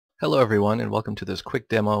Hello everyone, and welcome to this quick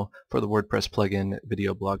demo for the WordPress plugin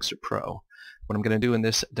Video Blogster Pro. What I'm going to do in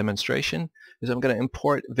this demonstration is I'm going to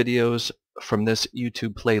import videos from this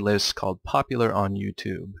YouTube playlist called Popular on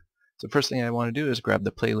YouTube. So the first thing I want to do is grab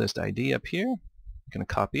the playlist ID up here. I'm going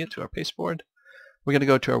to copy it to our pasteboard. We're going to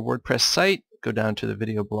go to our WordPress site, go down to the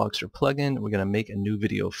Video Blogster plugin. We're going to make a new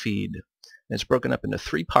video feed. And it's broken up into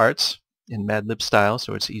 3 parts in Mad Lib style,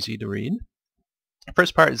 so it's easy to read. The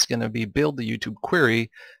first part is going to be build the YouTube query,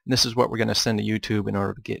 and this is what we're going to send to YouTube in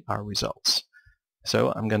order to get our results.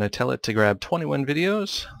 So I'm going to tell it to grab 21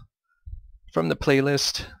 videos from the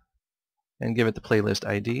playlist and give it the playlist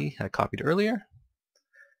ID I copied earlier.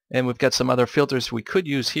 And we've got some other filters we could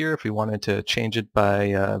use here if we wanted to change it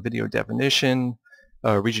by video definition,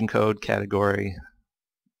 region code, category,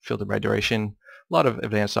 filter by duration. A lot of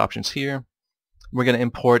advanced options here. We're going to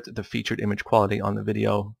import the featured image quality on the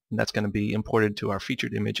video, and that's going to be imported to our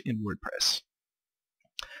featured image in WordPress.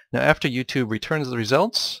 Now after YouTube returns the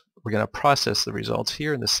results, we're going to process the results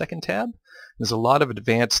here in the second tab. There's a lot of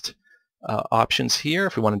advanced options here.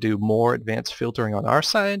 If we want to do more advanced filtering on our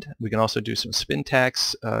side, we can also do some spin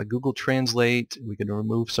tags, Google Translate, we can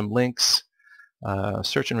remove some links,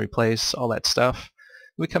 search and replace, all that stuff.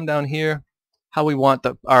 We come down here, how we want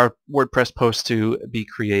our WordPress post to be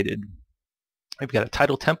created. We've got a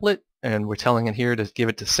title template, and we're telling it here to give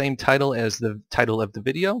it the same title as the title of the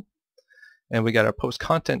video. And we got our post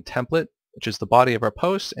content template, which is the body of our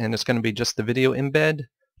post, and it's going to be just the video embed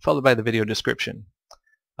followed by the video description.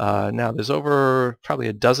 Now there's over probably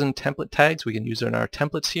a dozen template tags we can use in our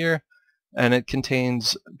templates here, and it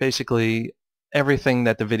contains basically everything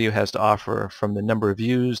that the video has to offer, from the number of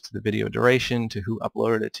views to the video duration to who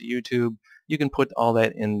uploaded it to YouTube. You can put all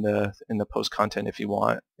that in the post content if you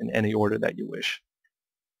want, in any order that you wish.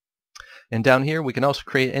 And down here we can also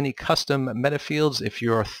create any custom meta fields. If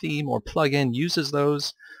your theme or plugin uses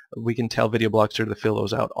those, we can tell Video Blogster to fill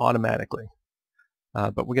those out automatically.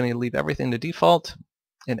 But we're going to leave everything to default,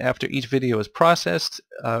 and after each video is processed,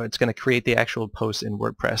 it's going to create the actual post in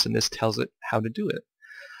WordPress, and this tells it how to do it.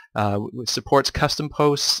 It supports custom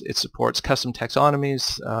posts, it supports custom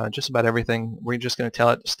taxonomies, just about everything. We're just going to tell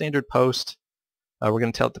it standard post. We're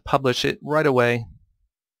going to tell it to publish it right away,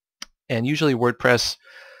 and usually WordPress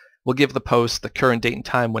will give the post the current date and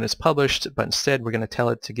time when it's published, but instead we're going to tell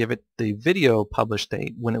it to give it the video published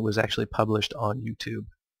date when it was actually published on YouTube.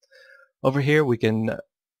 Over here we can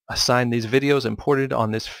assign these videos imported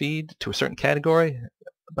on this feed to a certain category,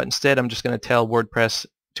 but instead I'm just going to tell WordPress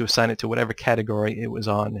to assign it to whatever category it was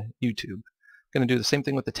on YouTube. I'm going to do the same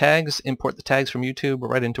thing with the tags, import the tags from YouTube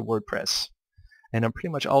right into WordPress. And I'm pretty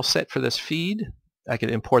much all set for this feed. I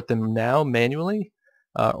could import them now manually,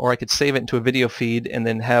 or I could save it into a video feed and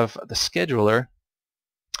then have the scheduler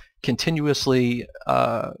continuously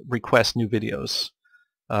request new videos.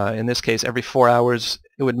 In this case, every 4 hours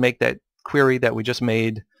it would make that query that we just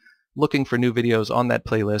made, looking for new videos on that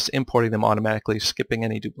playlist, importing them automatically, skipping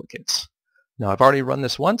any duplicates. Now I've already run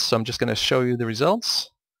this once, so I'm just going to show you the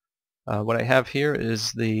results. What I have here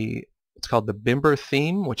is it's called the Bimber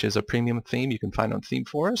theme, which is a premium theme you can find on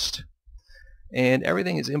ThemeForest. And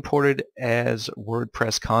everything is imported as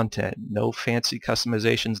WordPress content. No fancy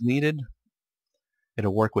customizations needed.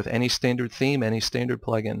 It'll work with any standard theme, any standard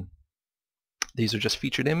plugin. These are just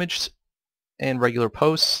featured images and regular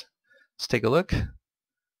posts. Let's take a look.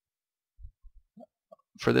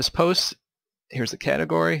 For this post, here's the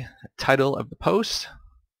category, title of the post.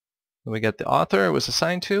 We got the author it was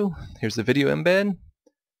assigned to. Here's the video embed,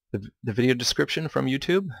 the video description from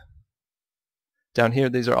YouTube. Down here,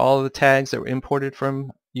 these are all of the tags that were imported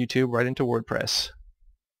from YouTube right into WordPress.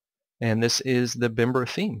 And this is the Bimber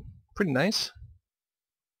theme. Pretty nice.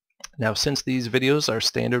 Now, since these videos are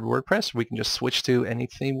standard WordPress, we can just switch to any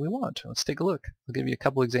theme we want. Let's take a look. I'll give you a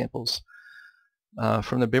couple examples.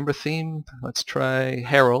 From the Bimber theme, let's try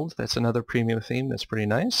Harold. That's another premium theme that's pretty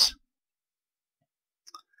nice.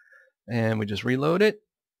 And we just reload it.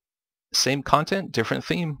 Same content, different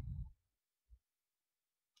theme.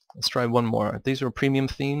 Let's try one more. These are premium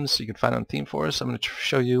themes you can find on ThemeForest. I'm going to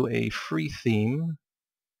show you a free theme.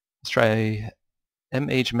 Let's try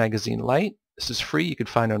MH Magazine Lite. This is free. You can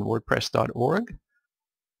find on WordPress.org.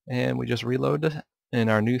 And we just reload it, and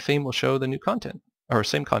our new theme will show the new content, or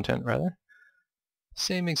same content rather.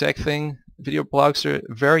 Same exact thing. Video Blogster,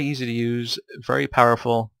 very easy to use, very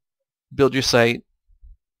powerful. Build your site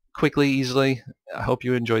quickly, easily. I hope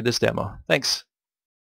you enjoyed this demo. Thanks.